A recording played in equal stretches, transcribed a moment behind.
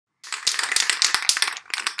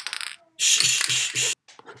Oh,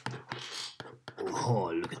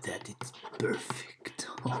 look at that, it's perfect.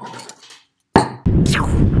 Oh.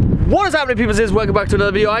 What is happening, people? Welcome back to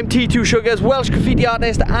another video. I'm T2 Sugars, Welsh graffiti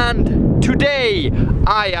artist, and today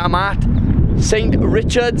I am at St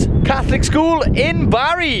Richard's Catholic School in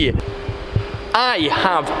Barry. I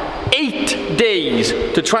have 8 days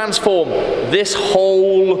to transform this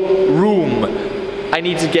whole room. I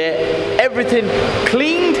need to get everything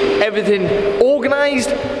cleaned, everything organized,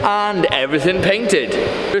 and everything painted.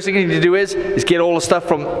 First thing I need to do is get all the stuff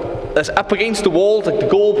from that's up against the walls, like the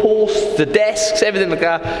goalposts, the desks, everything like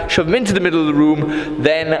that, shove them into the middle of the room,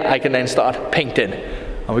 then I can then start painting.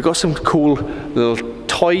 And we've got some cool little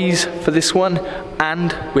toys for this one,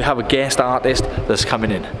 and we have a guest artist that's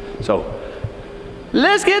coming in. So,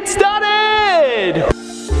 let's get started!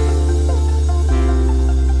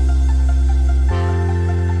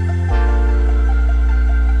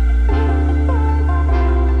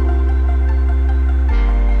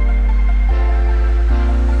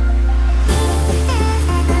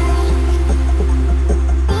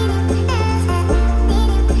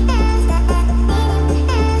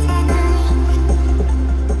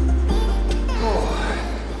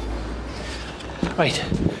 Right,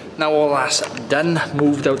 now all that's done,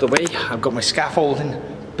 moved out the way, I've got my scaffolding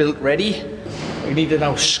built ready. We need to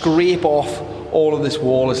now scrape off all of this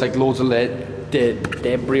wall. It's like loads of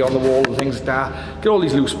debris on the wall and things like that. Get all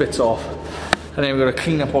these loose bits off. And then we're going to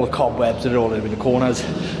clean up all the cobwebs that are all in the corners.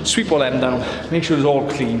 Sweep all them down, make sure it's all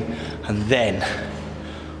clean. And then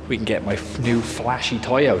we can get my new flashy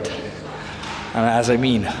toy out. And as I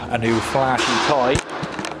mean a new flashy toy,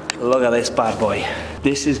 look at this bad boy.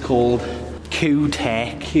 This is called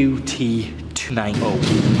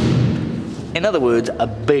QT290. In other words, a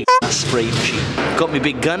big spray machine. Got my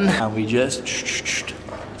big gun and we just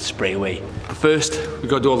spray away. But first,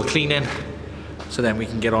 we've got to do all the cleaning, so then we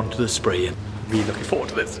can get on to the spraying. Really looking forward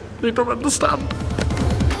to this. You don't understand.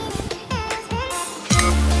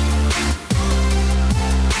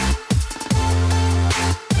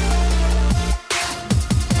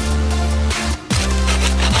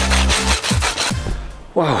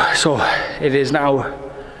 Wow, so it is now,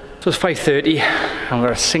 so it's 5:30, I've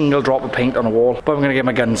got a single drop of paint on the wall, but I'm going to get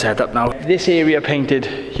my gun set up now. This area painted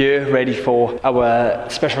here, ready for our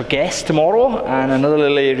special guest tomorrow, and another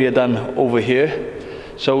little area done over here,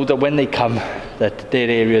 so that when they come, that their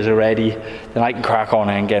areas are ready, then I can crack on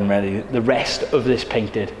and get ready. The rest of this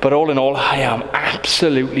painted. But all in all, I am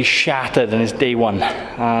absolutely shattered, and it's day one.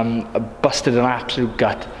 I busted an absolute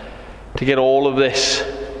gut to get all of this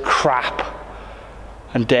crap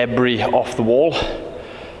and debris off the wall,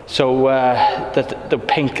 so that the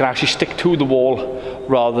paint can actually stick to the wall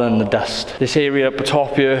rather than the dust. This area up the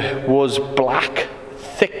top here was black,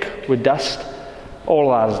 thick with dust.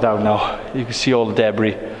 All of that is down now. You can see all the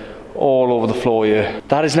debris all over the floor here.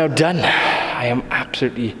 That is now done. I am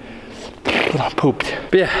absolutely pooped.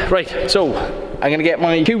 But yeah, right, so I'm gonna get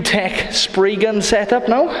my Q-Tech spray gun set up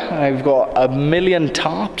now. I've got a million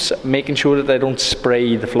tarps, making sure that I don't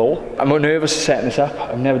spray the floor. I'm more nervous setting this up.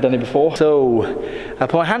 I've never done it before. So I'll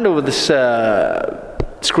put my hand over this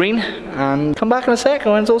screen and come back in a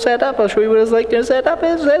second when it's all set up. I'll show you what it's like when it's set up.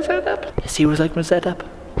 Let's see what it's like when it's set up.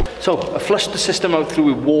 So I flushed the system out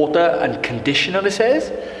through with water and conditioner, it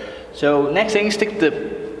says. So next thing, stick the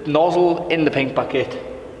nozzle in the paint bucket,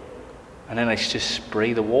 and then I just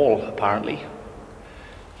spray the wall, apparently.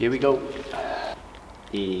 Here we go.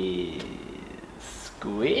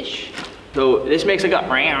 Squish. So this makes like a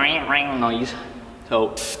ring, ring, ring noise.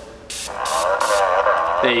 So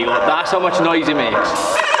there you go. That's how much noise it makes.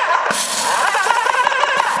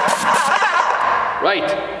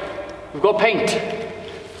 Right, we've got paint.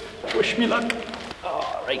 Wish me luck.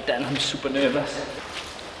 Oh, right then, I'm super nervous.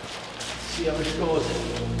 Let's see how it goes.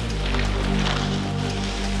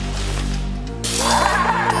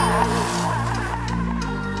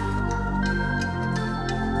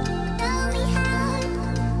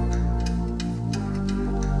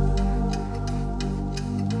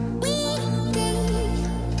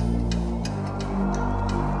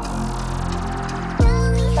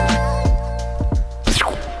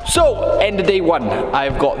 So, end of day one.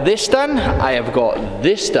 I've got this done, I have got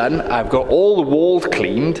this done, I've got all the walls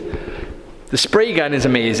cleaned. The spray gun is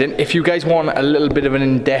amazing. If you guys want a little bit of an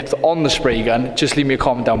in-depth on the spray gun, just leave me a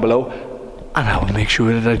comment down below and I will make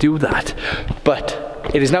sure that I do that. But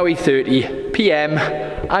it is now 8:30 p.m.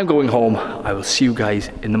 I'm going home. I will see you guys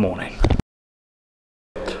in the morning.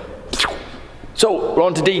 So, we're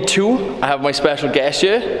on to day two. I have my special guest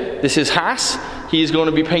here. This is Haas. He is going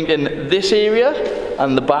to be painting this area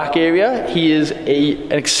and the back area. He is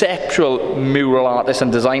an exceptional mural artist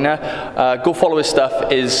and designer. Go follow his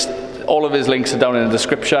stuff. All of his links are down in the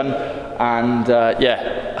description, and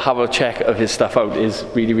yeah, have a check of his stuff out. It's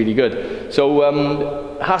really, really good. So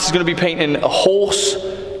Haas is going to be painting a horse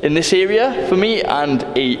in this area for me, and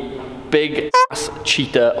a big ass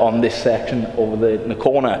cheetah on this section over there in the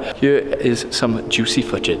corner. Here is some juicy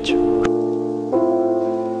footage.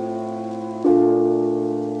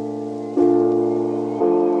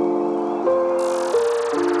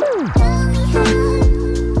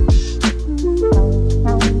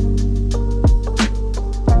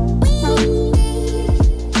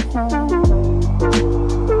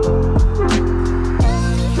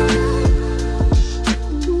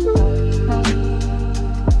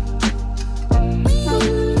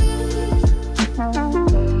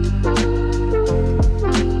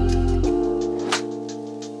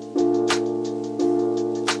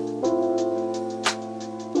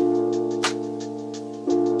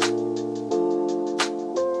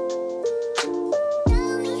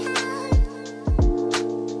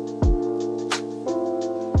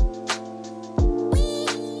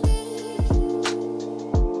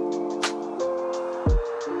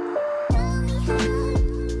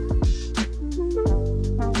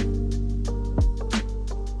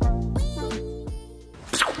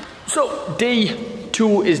 So day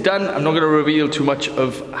 2 is done. I'm not going to reveal too much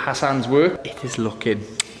of Hassan's work. It is looking.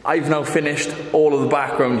 I've now finished all of the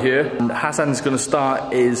background here, and Hassan's going to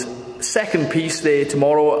start his second piece there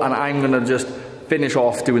tomorrow, and I'm going to just finish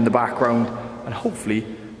off doing the background and hopefully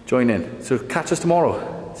join in. So catch us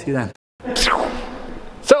tomorrow. See you then.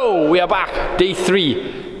 So we are back, day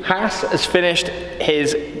 3. Hass has finished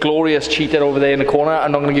his glorious cheetah over there in the corner.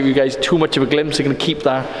 I'm not going to give you guys too much of a glimpse. I'm going to keep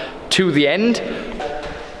that to the end.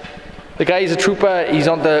 The guy's a trooper. He's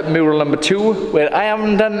on the mural number 2, where I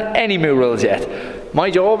haven't done any murals yet.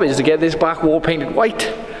 My job is to get this back wall painted white,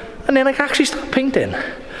 and then I can actually start painting.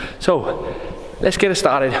 So let's get it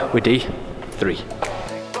started with day 3.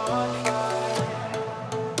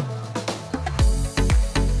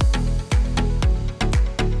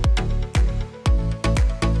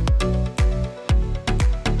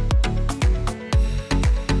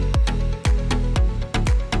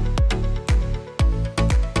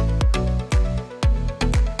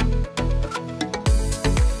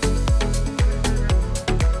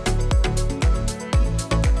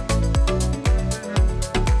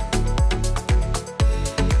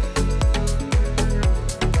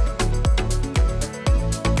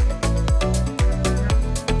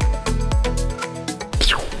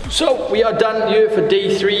 So we are done here for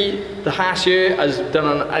day 3. The Hass here has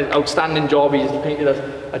done an outstanding job. He's painted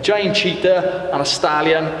a giant cheetah and a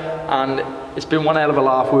stallion, and it's been one hell of a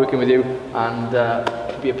laugh working with you, and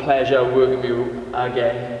it'll be a pleasure working with you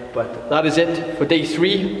again. But that is it for day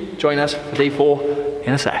 3. Join us for day 4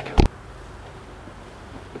 in a sec.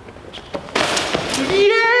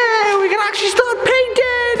 Yeah, we can actually start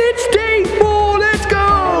painting. It's day 4. Let's go.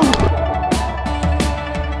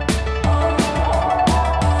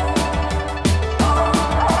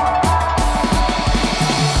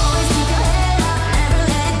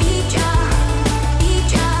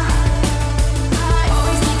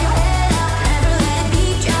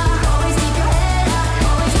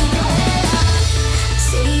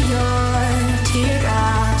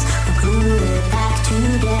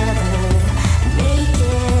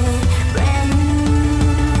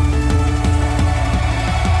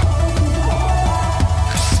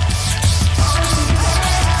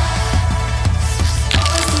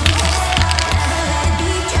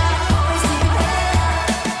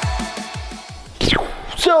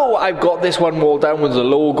 So I've got this one wall down with the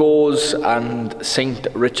logos and St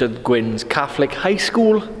Richard Gwyn's Catholic High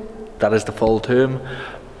School. That is the full term.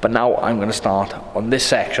 But now I'm going to start on this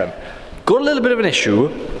section. Got a little bit of an issue.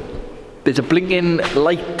 There's a blinking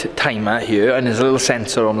light timer here, and there's a little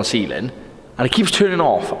sensor on the ceiling, and it keeps turning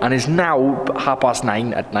off, and it's now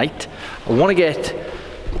 9:30 at night. I want to get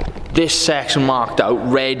this section marked out,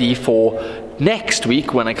 ready for next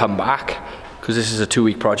week when I come back, because this is a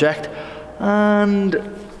 2-week project. And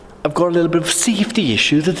I've got a little bit of a safety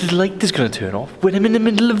issue that the light is going to turn off when I'm in the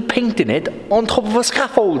middle of painting it on top of a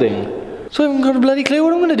scaffolding. So I haven't got a bloody clue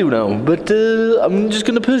what I'm going to do now, but I'm just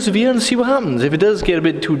going to persevere and see what happens. If it does get a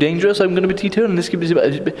bit too dangerous, I'm going to be T-turning. If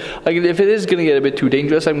it is going to get a bit too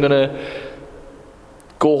dangerous, I'm going to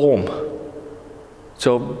go home.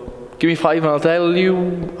 So give me 5 and I'll tell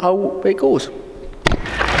you how it goes.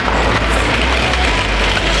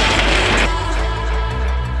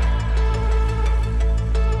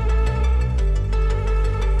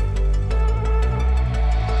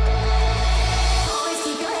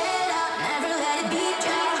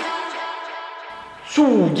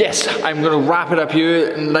 So yes, I'm going to wrap it up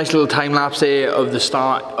here. Nice little time lapse there of the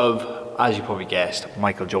start of as you probably guessed,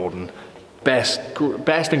 Michael Jordan. Best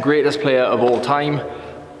and greatest player of all time.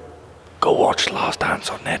 Go watch Last Dance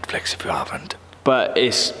on Netflix if you haven't. But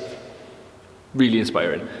it's really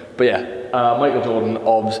inspiring. But yeah, Michael Jordan,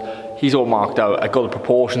 obs, he's all marked out. I got the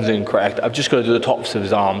proportions incorrect. I've just got to do the tops of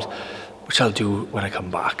his arms, which I'll do when I come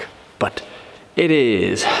back. But it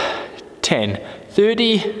is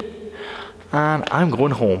 10:30 and I'm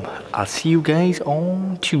going home. I'll see you guys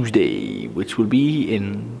on Tuesday, which will be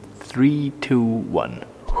in 3, 2, 1.